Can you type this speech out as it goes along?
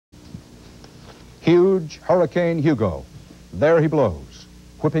Huge Hurricane Hugo. There he blows,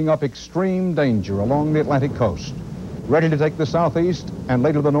 whipping up extreme danger along the Atlantic coast, ready to take the southeast and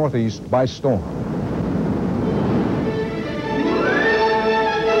later the northeast by storm.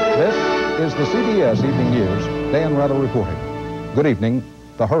 This is the CBS Evening News. Dan Rather reporting. Good evening.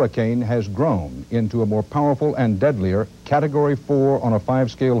 The hurricane has grown into a more powerful and deadlier Category 4 on a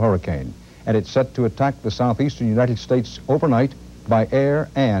 5-scale hurricane, and it's set to attack the southeastern United States overnight by air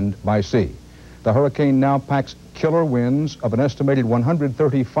and by sea. The hurricane now packs killer winds of an estimated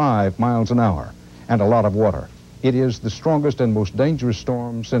 135 miles an hour and a lot of water. It is the strongest and most dangerous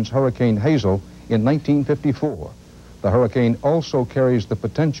storm since Hurricane Hazel in 1954. The hurricane also carries the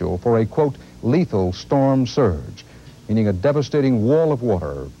potential for a, quote, lethal storm surge, meaning a devastating wall of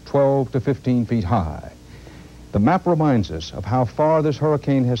water 12 to 15 feet high. The map reminds us of how far this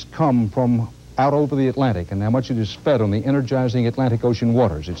hurricane has come from out over the Atlantic and how much it is fed on the energizing Atlantic Ocean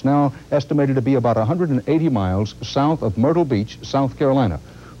waters. It's now estimated to be about 180 miles south of Myrtle Beach, South Carolina.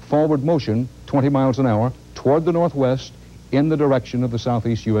 Forward motion 20 miles an hour toward the northwest in the direction of the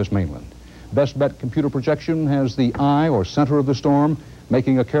southeast U.S. mainland. Best bet computer projection has the eye or center of the storm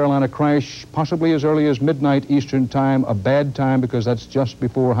making a Carolina crash possibly as early as midnight Eastern time, a bad time because that's just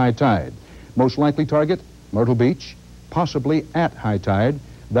before high tide. Most likely target, Myrtle Beach, possibly at high tide.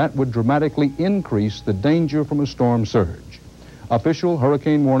 That would dramatically increase the danger from a storm surge. Official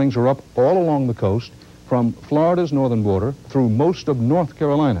hurricane warnings are up all along the coast, from Florida's northern border through most of North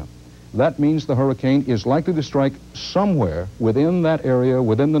Carolina. That means the hurricane is likely to strike somewhere within that area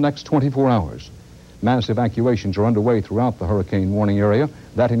within the next 24 hours. Mass evacuations are underway throughout the hurricane warning area.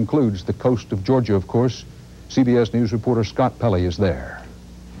 That includes the coast of Georgia, of course. CBS News reporter Scott Pelley is there.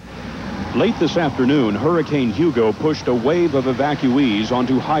 Late this afternoon, Hurricane Hugo pushed a wave of evacuees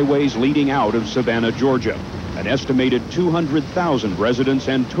onto highways leading out of Savannah, Georgia. An estimated 200,000 residents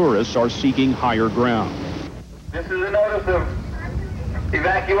and tourists are seeking higher ground. This is a notice of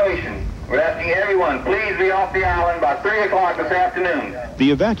evacuation. We're asking everyone, please be off the island by 3 o'clock this afternoon.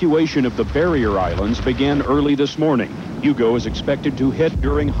 The evacuation of the barrier islands began early this morning. Hugo is expected to hit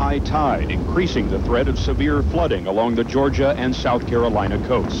during high tide, increasing the threat of severe flooding along the Georgia and South Carolina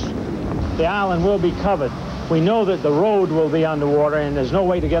coasts. The island will be covered. We know that the road will be underwater, and there's no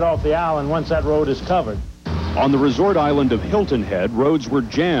way to get off the island once that road is covered. On the resort island of Hilton Head, roads were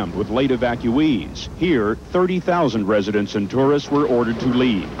jammed with late evacuees. Here, 30,000 residents and tourists were ordered to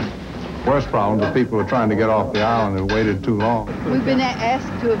leave. Worst problem is people are trying to get off the island and waited too long. We've been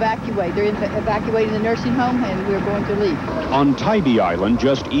asked to evacuate. They're evacuating the nursing home, and we're going to leave. On Tybee Island,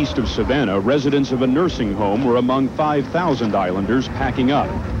 just east of Savannah, residents of a nursing home were among 5,000 islanders packing up.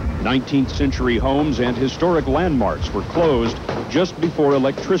 19th century homes and historic landmarks were closed just before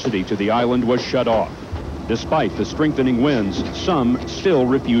electricity to the island was shut off. Despite the strengthening winds, some still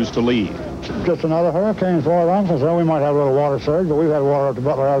refused to leave. Just another hurricane as far as I'm concerned. We might have a little water surge, but we've had water up to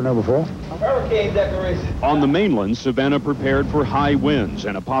Butler Avenue before. Hurricane declaration. On the mainland, Savannah prepared for high winds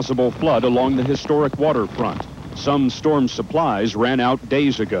and a possible flood along the historic waterfront. Some storm supplies ran out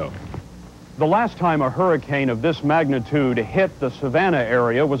days ago. The last time a hurricane of this magnitude hit the Savannah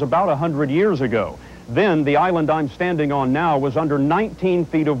area was about 100 years ago. Then the island I'm standing on now was under 19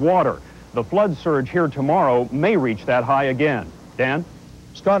 feet of water. The flood surge here tomorrow may reach that high again. Dan?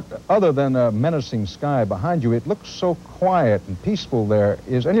 Scott, other than a menacing sky behind you, it looks so quiet and peaceful there.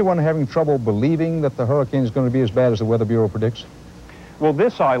 Is anyone having trouble believing that the hurricane is going to be as bad as the Weather Bureau predicts? Well,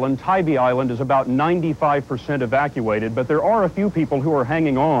 this island, Tybee Island, is about 95% evacuated, but there are a few people who are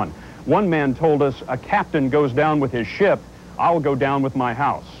hanging on. One man told us, a captain goes down with his ship, I'll go down with my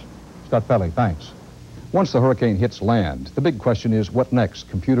house. Scott Pelley, thanks. Once the hurricane hits land, the big question is what next?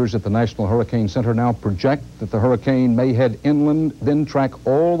 Computers at the National Hurricane Center now project that the hurricane may head inland, then track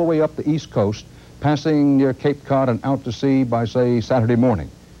all the way up the east coast, passing near Cape Cod and out to sea by, say, Saturday morning.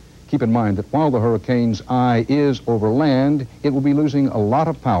 Keep in mind that while the hurricane's eye is over land, it will be losing a lot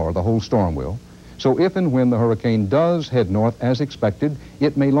of power, the whole storm will. So if and when the hurricane does head north as expected,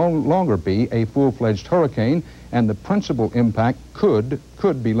 it may no longer be a full-fledged hurricane, and the principal impact could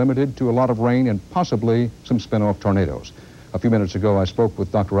be limited to a lot of rain and possibly some spin-off tornadoes. A few minutes ago, I spoke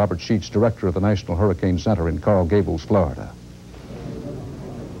with Dr. Robert Sheets, director of the National Hurricane Center in Coral Gables, Florida.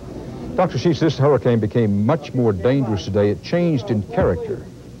 Dr. Sheets, this hurricane became much more dangerous today. It changed in character.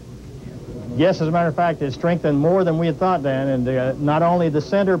 Yes, as a matter of fact, it strengthened more than we had thought, Dan, and not only the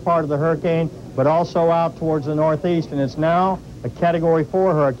center part of the hurricane, but also out towards the northeast, and it's now a Category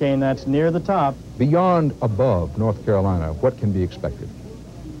 4 hurricane that's near the top. Beyond, above North Carolina, what can be expected?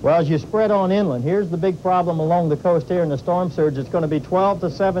 Well, as you spread on inland, here's the big problem along the coast here in the storm surge. It's going to be 12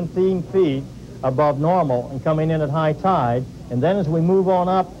 to 17 feet above normal and coming in at high tide. And then as we move on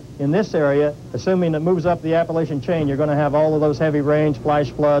up in this area, assuming it moves up the Appalachian chain, you're going to have all of those heavy rains, flash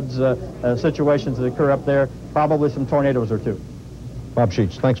floods, situations that occur up there, probably some tornadoes or two. Bob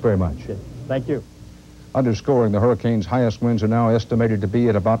Sheets, thanks very much. Okay. Thank you. Underscoring the hurricane's highest winds are now estimated to be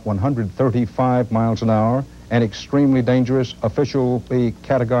at about 135 miles an hour and extremely dangerous, officially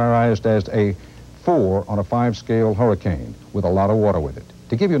categorized as a 4 on a 5-scale hurricane with a lot of water with it.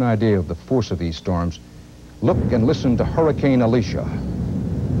 To give you an idea of the force of these storms, look and listen to Hurricane Alicia.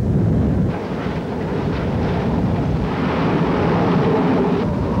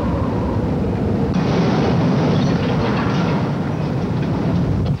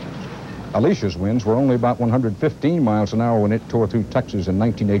 Alicia's winds were only about 115 miles an hour when it tore through Texas in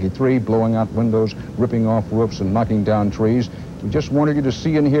 1983, blowing out windows, ripping off roofs, and knocking down trees. We just wanted you to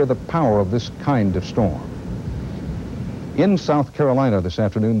see and hear the power of this kind of storm. In South Carolina this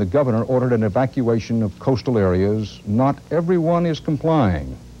afternoon, the governor ordered an evacuation of coastal areas. Not everyone is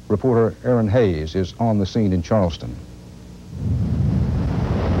complying. Reporter Aaron Hayes is on the scene in Charleston.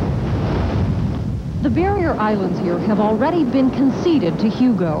 The barrier islands here have already been conceded to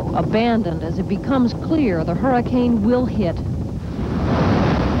Hugo, abandoned as it becomes clear the hurricane will hit.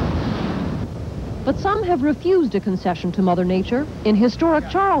 But some have refused a concession to Mother Nature. In historic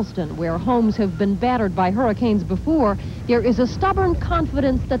Charleston, where homes have been battered by hurricanes before, there is a stubborn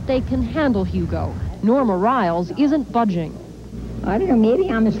confidence that they can handle Hugo. Norma Riles isn't budging. I don't know,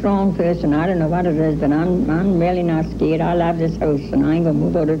 maybe I'm a strong person. I don't know what it is, but I'm really not scared. I love this house, and I ain't gonna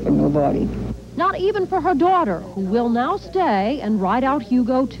move out of it for nobody. Not even for her daughter, who will now stay and ride out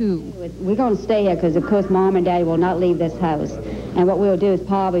Hugo, too. We're going to stay here because, of course, Mom and Daddy will not leave this house. And what we'll do is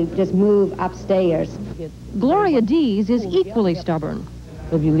probably just move upstairs. Gloria Dees is equally stubborn.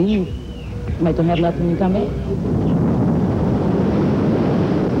 If you leave, you might not have nothing when you come back.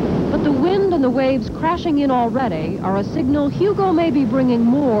 But the wind and the waves crashing in already are a signal Hugo may be bringing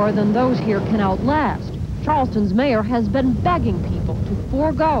more than those here can outlast. Charleston's mayor has been begging people to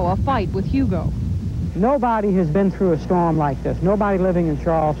forego a fight with Hugo. Nobody has been through a storm like this. Nobody living in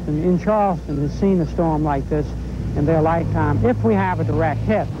Charleston has seen a storm like this in their lifetime, if we have a direct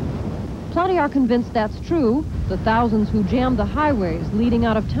hit. Plenty are convinced that's true. The thousands who jammed the highways leading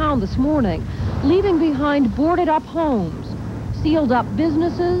out of town this morning, leaving behind boarded up homes, sealed up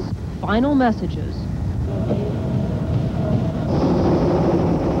businesses, final messages.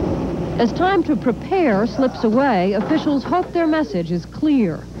 As time to prepare slips away, officials hope their message is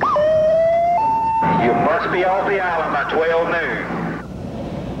clear. You must be off the island by 12 noon.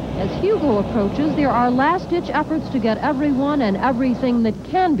 As Hugo approaches, there are last-ditch efforts to get everyone and everything that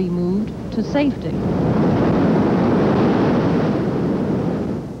can be moved to safety.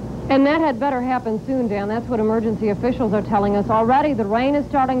 And that had better happen soon, Dan. That's what emergency officials are telling us. Already the rain is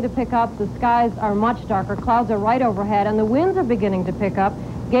starting to pick up, the skies are much darker, clouds are right overhead, and the winds are beginning to pick up.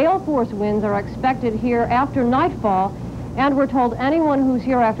 Gale force winds are expected here after nightfall, and we're told anyone who's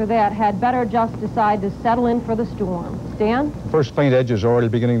here after that had better just decide to settle in for the storm. Dan? First faint edge is already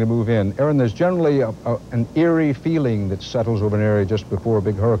beginning to move in. Aaron, there's generally an eerie feeling that settles over an area just before a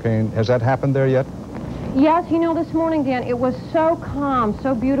big hurricane. Has that happened there yet? Yes, you know, this morning, Dan, it was so calm,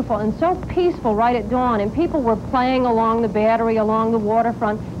 so beautiful, and so peaceful right at dawn, and people were playing along the battery, along the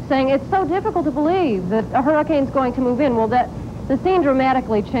waterfront, saying it's so difficult to believe that a hurricane's going to move in. Well, the scene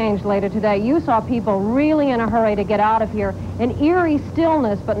dramatically changed later today. You saw people really in a hurry to get out of here. An eerie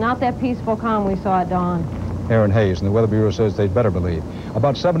stillness, but not that peaceful calm we saw at dawn. Aaron Hayes, and the Weather Bureau says they'd better believe.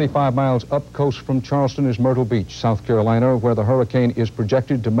 About 75 miles up coast from Charleston is Myrtle Beach, South Carolina, where the hurricane is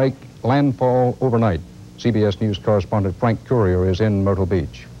projected to make landfall overnight. CBS News correspondent Frank Courier is in Myrtle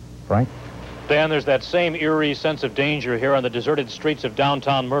Beach. Frank? Dan, there's that same eerie sense of danger here on the deserted streets of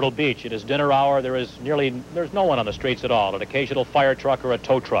downtown Myrtle Beach. It is dinner hour. There's no one on the streets at all, an occasional fire truck or a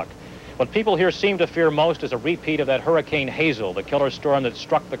tow truck. What people here seem to fear most is a repeat of that Hurricane Hazel, the killer storm that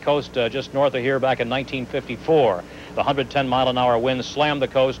struck the coast just north of here back in 1954. The 110-mile-an-hour wind slammed the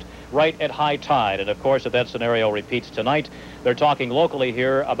coast right at high tide. And, of course, if that scenario repeats tonight, they're talking locally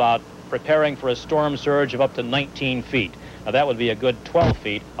here about preparing for a storm surge of up to 19 feet. Now, that would be a good 12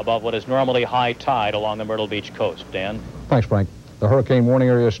 feet above what is normally high tide along the Myrtle Beach coast. Dan? Thanks, Frank. The hurricane warning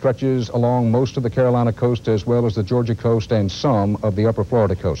area stretches along most of the Carolina coast as well as the Georgia coast and some of the upper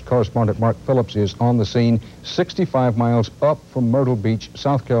Florida coast. Correspondent Mark Phillips is on the scene 65 miles up from Myrtle Beach,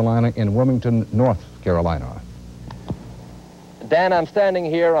 South Carolina, in Wilmington, North Carolina. Dan, I'm standing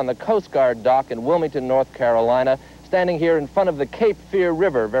here on the Coast Guard dock in Wilmington, North Carolina, standing here in front of the Cape Fear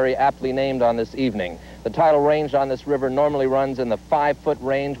River, very aptly named on this evening. The tidal range on this river normally runs in the 5-foot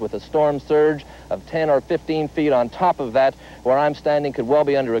range with a storm surge of 10 or 15 feet on top of that. Where I'm standing could well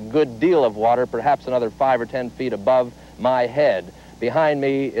be under a good deal of water, perhaps another 5 or 10 feet above my head. Behind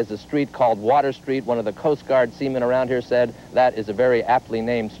me is a street called Water Street. One of the Coast Guard seamen around here said that is a very aptly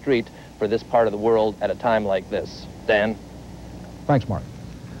named street for this part of the world at a time like this. Dan? Thanks, Mark.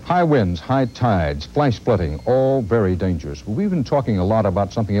 High winds, high tides, flash flooding, all very dangerous. We've been talking a lot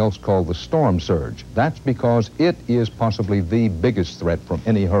about something else called the storm surge. That's because it is possibly the biggest threat from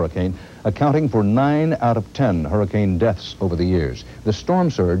any hurricane, accounting for 9 out of 10 hurricane deaths over the years. The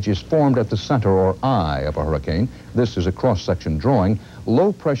storm surge is formed at the center or eye of a hurricane. This is a cross-section drawing.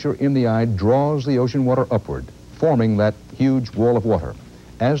 Low pressure in the eye draws the ocean water upward, forming that huge wall of water.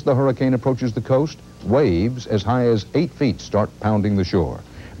 As the hurricane approaches the coast, waves as high as 8 feet start pounding the shore.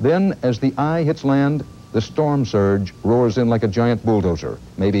 Then, as the eye hits land, the storm surge roars in like a giant bulldozer,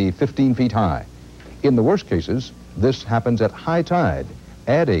 maybe 15 feet high. In the worst cases, this happens at high tide,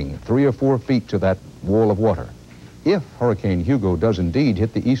 adding 3 or 4 feet to that wall of water. If Hurricane Hugo does indeed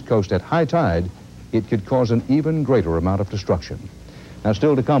hit the East Coast at high tide, it could cause an even greater amount of destruction. Now,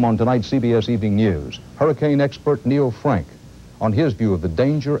 still to come on tonight's CBS Evening News, hurricane expert Neil Frank on his view of the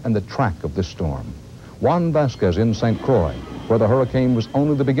danger and the track of this storm. Juan Vasquez in St. Croix, where the hurricane was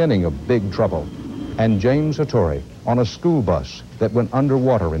only the beginning of big trouble. And James Hattori on a school bus that went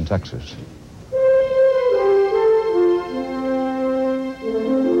underwater in Texas.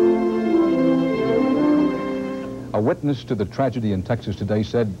 A witness to the tragedy in Texas today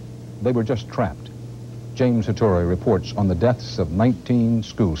said they were just trapped. James Hattori reports on the deaths of 19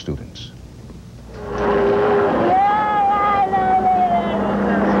 school students.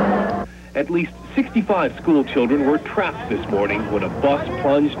 At least 65 school children were trapped this morning when a bus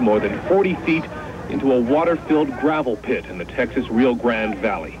plunged more than 40 feet into a water-filled gravel pit in the Texas Rio Grande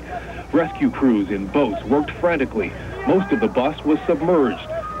Valley. Rescue crews in boats worked frantically. Most of the bus was submerged.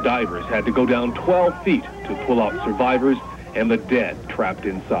 Divers had to go down 12 feet to pull out survivors and the dead trapped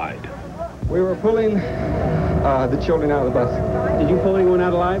inside. We were pulling the children out of the bus. Did you pull anyone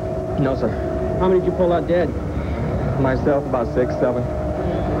out alive? No, sir. How many did you pull out dead? Myself, about 6, 7.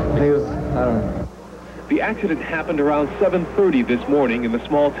 He was, I don't know. The accident happened around 7:30 this morning in the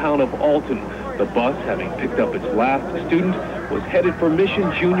small town of Alton. The bus, having picked up its last student, was headed for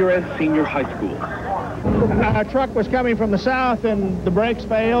Mission Junior and Senior High School. A truck was coming from the south and the brakes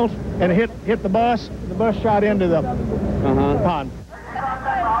failed and it hit the bus. The bus shot into the pond.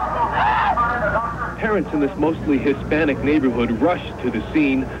 Parents in this mostly Hispanic neighborhood rushed to the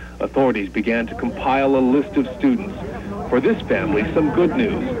scene. Authorities began to compile a list of students. For this family, some good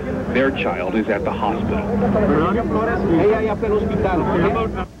news. Their child is at the hospital.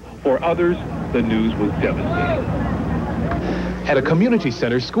 For others, the news was devastating. At a community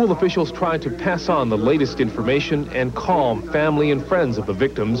center, school officials tried to pass on the latest information and calm family and friends of the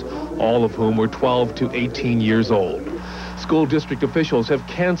victims, all of whom were 12 to 18 years old. School district officials have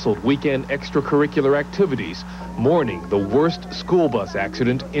canceled weekend extracurricular activities, mourning the worst school bus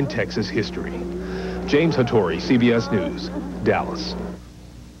accident in Texas history. James Hattori, CBS News, Dallas.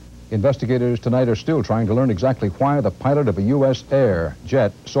 Investigators tonight are still trying to learn exactly why the pilot of a U.S. air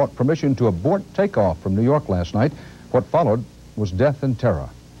jet sought permission to abort takeoff from New York last night. What followed was death and terror.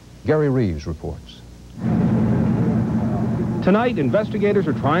 Gary Reeves reports. Tonight, investigators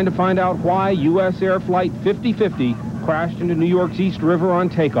are trying to find out why U.S. Air Flight 5050 crashed into New York's East River on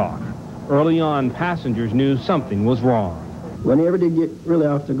takeoff. Early on, passengers knew something was wrong. When he ever did get really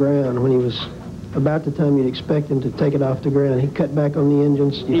off the ground, when he was about the time you'd expect him to take it off the ground, he cut back on the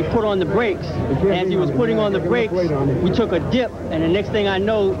engines. He put on the brakes. As he was putting on the brakes, we took a dip, and the next thing I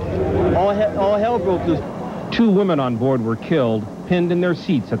know, all hell broke loose. 2 women on board were killed, pinned in their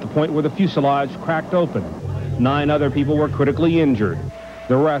seats at the point where the fuselage cracked open. 9 other people were critically injured.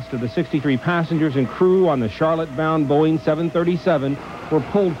 The rest of the 63 passengers and crew on the Charlotte-bound Boeing 737 were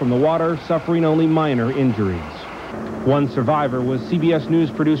pulled from the water, suffering only minor injuries. One survivor was CBS News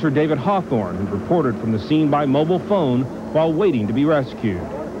producer David Hawthorne, who reported from the scene by mobile phone while waiting to be rescued.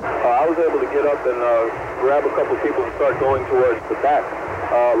 I was able to get up and grab a couple of people and start going towards the back.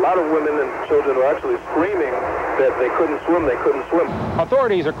 A lot of women and children were actually screaming that they couldn't swim.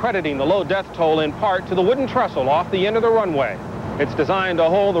 Authorities are crediting the low death toll in part to the wooden trestle off the end of the runway. It's designed to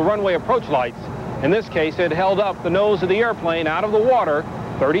hold the runway approach lights. In this case, it held up the nose of the airplane out of the water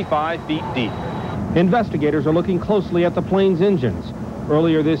 35 feet deep. Investigators are looking closely at the plane's engines.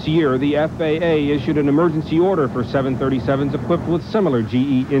 Earlier this year, the FAA issued an emergency order for 737s equipped with similar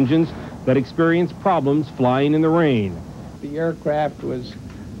GE engines that experienced problems flying in the rain. The aircraft was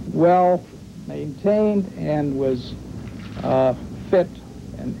well maintained and was fit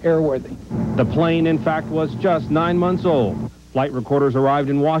and airworthy. The plane, in fact, was just 9 months old. Flight recorders arrived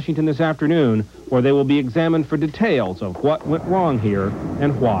in Washington this afternoon, where they will be examined for details of what went wrong here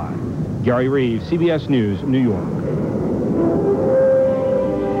and why. Gary Reeves, CBS News, New York.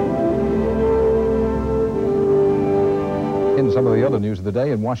 some of the other news of the day.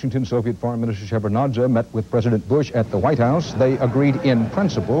 In Washington, Soviet Foreign Minister Shevardnadze met with President Bush at the White House. They agreed in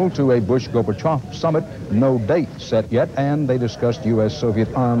principle to a Bush-Gorbachev summit. No date set yet, and they discussed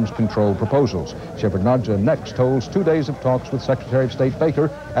U.S.-Soviet arms control proposals. Shevardnadze next holds 2 days of talks with Secretary of State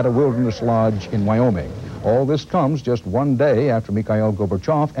Baker at a wilderness lodge in Wyoming. All this comes just 1 day after Mikhail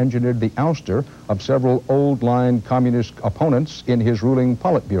Gorbachev engineered the ouster of several old-line communist opponents in his ruling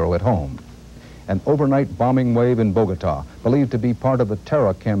Politburo at home. An overnight bombing wave in Bogota, believed to be part of the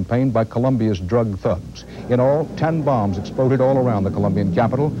terror campaign by Colombia's drug thugs. In all, 10 bombs exploded all around the Colombian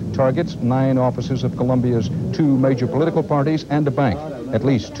capital, targets 9 offices of Colombia's 2 major political parties and a bank. At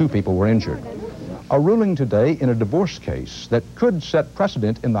least 2 people were injured. A ruling today in a divorce case that could set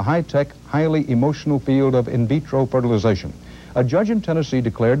precedent in the high-tech, highly emotional field of in vitro fertilization. A judge in Tennessee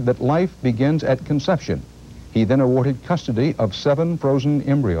declared that life begins at conception. He then awarded custody of 7 frozen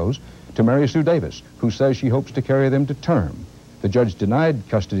embryos to Mary Sue Davis, who says she hopes to carry them to term. The judge denied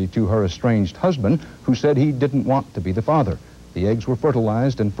custody to her estranged husband, who said he didn't want to be the father. The eggs were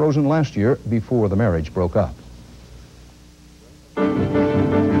fertilized and frozen last year before the marriage broke up.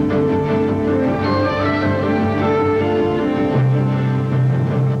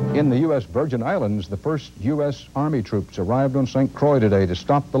 In the U.S. Virgin Islands, the first U.S. Army troops arrived on St. Croix today to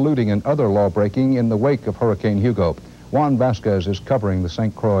stop the looting and other lawbreaking in the wake of Hurricane Hugo. Juan Vasquez is covering the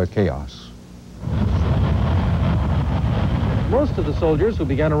St. Croix chaos. Most of the soldiers who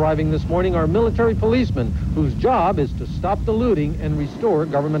began arriving this morning are military policemen whose job is to stop the looting and restore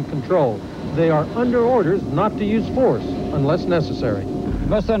government control. They are under orders not to use force unless necessary. You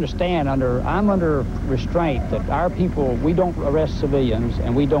must understand, I'm under restraint that our people, we don't arrest civilians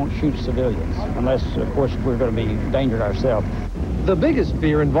and we don't shoot civilians unless, of course, we're going to be endangered ourselves. The biggest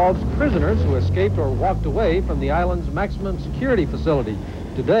fear involves prisoners who escaped or walked away from the island's maximum security facility.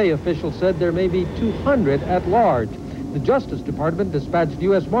 Today, officials said there may be 200 at large. The Justice Department dispatched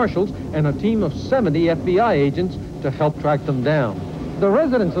U.S. Marshals and a team of 70 FBI agents to help track them down. The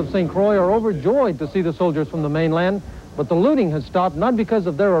residents of St. Croix are overjoyed to see the soldiers from the mainland, but the looting has stopped not because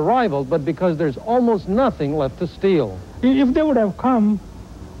of their arrival, but because there's almost nothing left to steal. If they would have come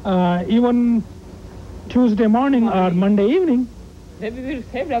even Tuesday morning or Monday evening, maybe we would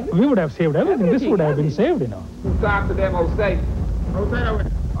have saved everything. We would have saved everything. This would have been saved, you know.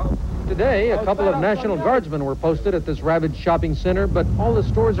 Today, a couple of National Guardsmen were posted at this ravaged shopping center, but all the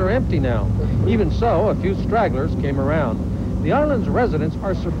stores are empty now. Even so, a few stragglers came around. The island's residents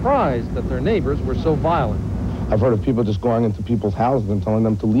are surprised that their neighbors were so violent. I've heard of people just going into people's houses and telling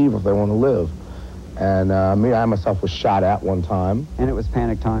them to leave if they want to live. And I myself was shot at one time. And it was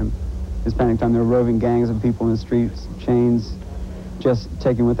panic time. It was panic time. There were roving gangs of people in the streets, chains, just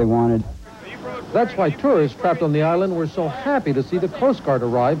taking what they wanted. That's why tourists trapped on the island were so happy to see the Coast Guard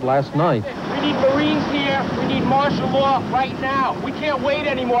arrive last night. We need Marines here. We need martial law right now. We can't wait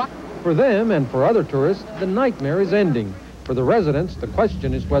anymore. For them and for other tourists, the nightmare is ending. For the residents, the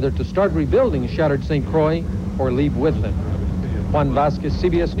question is whether to start rebuilding shattered St. Croix or leave with them. Juan Vasquez,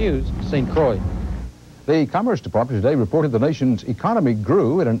 CBS News, St. Croix. The Commerce Department today reported the nation's economy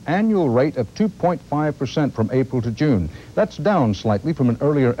grew at an annual rate of 2.5% from April to June. That's down slightly from an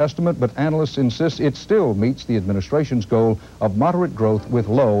earlier estimate, but analysts insist it still meets the administration's goal of moderate growth with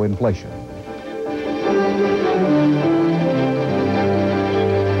low inflation.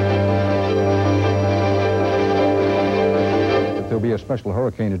 There'll be a special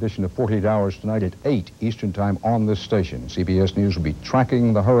hurricane edition of 48 Hours tonight at 8 Eastern Time on this station. CBS News will be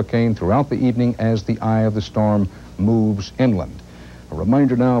tracking the hurricane throughout the evening as the eye of the storm moves inland. A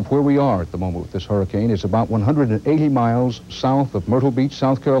reminder now of where we are at the moment with this hurricane. It's about 180 miles south of Myrtle Beach,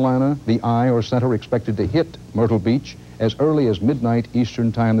 South Carolina. The eye or center expected to hit Myrtle Beach as early as midnight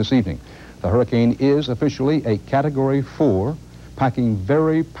Eastern Time this evening. The hurricane is officially a Category 4, packing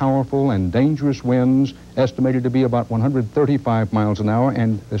very powerful and dangerous winds, estimated to be about 135 miles an hour,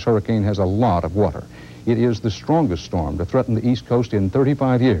 and this hurricane has a lot of water. It is the strongest storm to threaten the East Coast in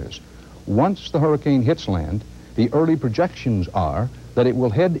 35 years. Once the hurricane hits land, the early projections are that it will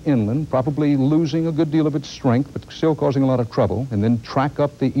head inland, probably losing a good deal of its strength, but still causing a lot of trouble, and then track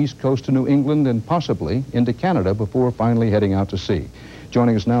up the East Coast to New England and possibly into Canada before finally heading out to sea.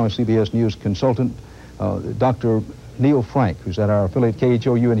 Joining us now is CBS News consultant, Dr. Neil Frank, who's at our affiliate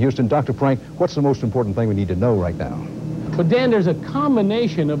KHOU in Houston. Dr. Frank, what's the most important thing we need to know right now? Well, Dan, there's a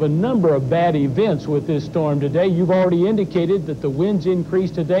combination of a number of bad events with this storm today. You've already indicated that the winds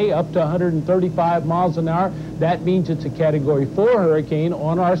increased today up to 135 miles an hour. That means it's a Category 4 hurricane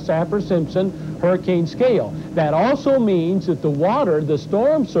on our Saffir-Simpson. hurricane scale. That also means that the water, the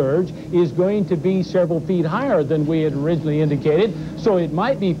storm surge, is going to be several feet higher than we had originally indicated. So it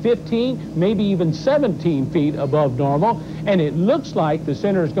might be 15, maybe even 17 feet above normal. And it looks like the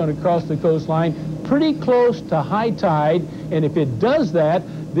center is going to cross the coastline pretty close to high tide. And if it does that,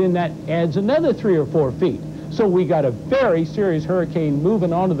 then that adds another 3 or 4 feet. So we got a very serious hurricane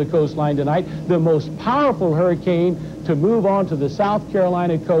moving onto the coastline tonight, the most powerful hurricane to move onto the South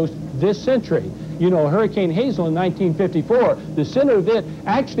Carolina coast this century. You know, Hurricane Hazel in 1954, the center of it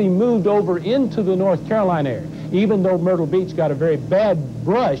actually moved over into the North Carolina area, even though Myrtle Beach got a very bad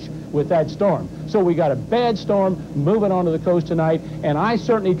brush with that storm. So we got a bad storm moving onto the coast tonight, and I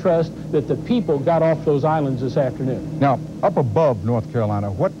certainly trust that the people got off those islands this afternoon. Now, up above North Carolina,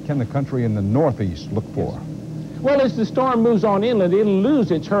 what can the country in the northeast look for? Well, as the storm moves on inland, it'll lose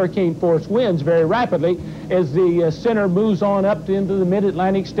its hurricane force winds very rapidly as the center moves on up into the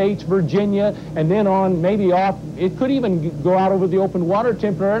mid-Atlantic states, Virginia, and then on maybe off. It could even go out over the open water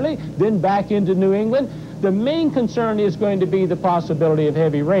temporarily, then back into New England. The main concern is going to be the possibility of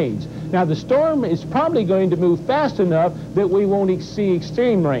heavy rains. Now, the storm is probably going to move fast enough that we won't see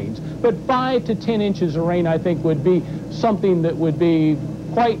extreme rains, but 5 to 10 inches of rain, I think, would be something that would be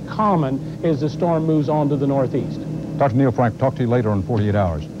quite common as the storm moves on to the northeast. Dr. Neil Frank, talk to you later on 48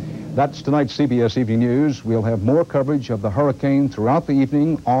 Hours. That's tonight's CBS Evening News. We'll have more coverage of the hurricane throughout the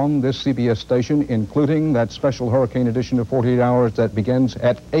evening on this CBS station, including that special hurricane edition of 48 Hours that begins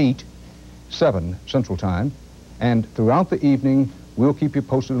at 7 Central Time. And throughout the evening, we'll keep you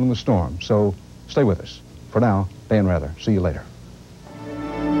posted on the storm. So stay with us. For now, Dan Rather. See you later.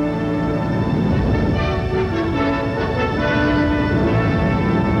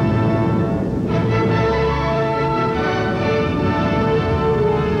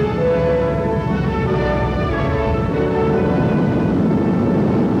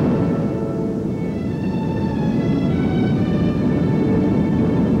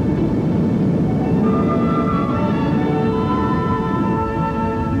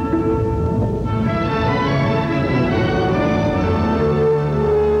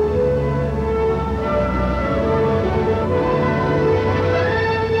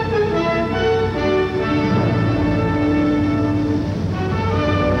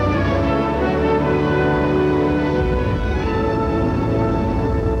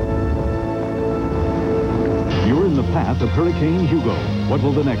 Of Hurricane Hugo. What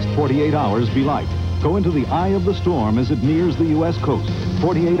will the next 48 hours be like? Go into the eye of the storm as it nears the U.S. coast.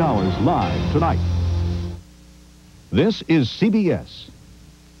 48 Hours live tonight. This is CBS.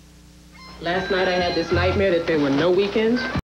 Last night I had this nightmare that there were no weekends.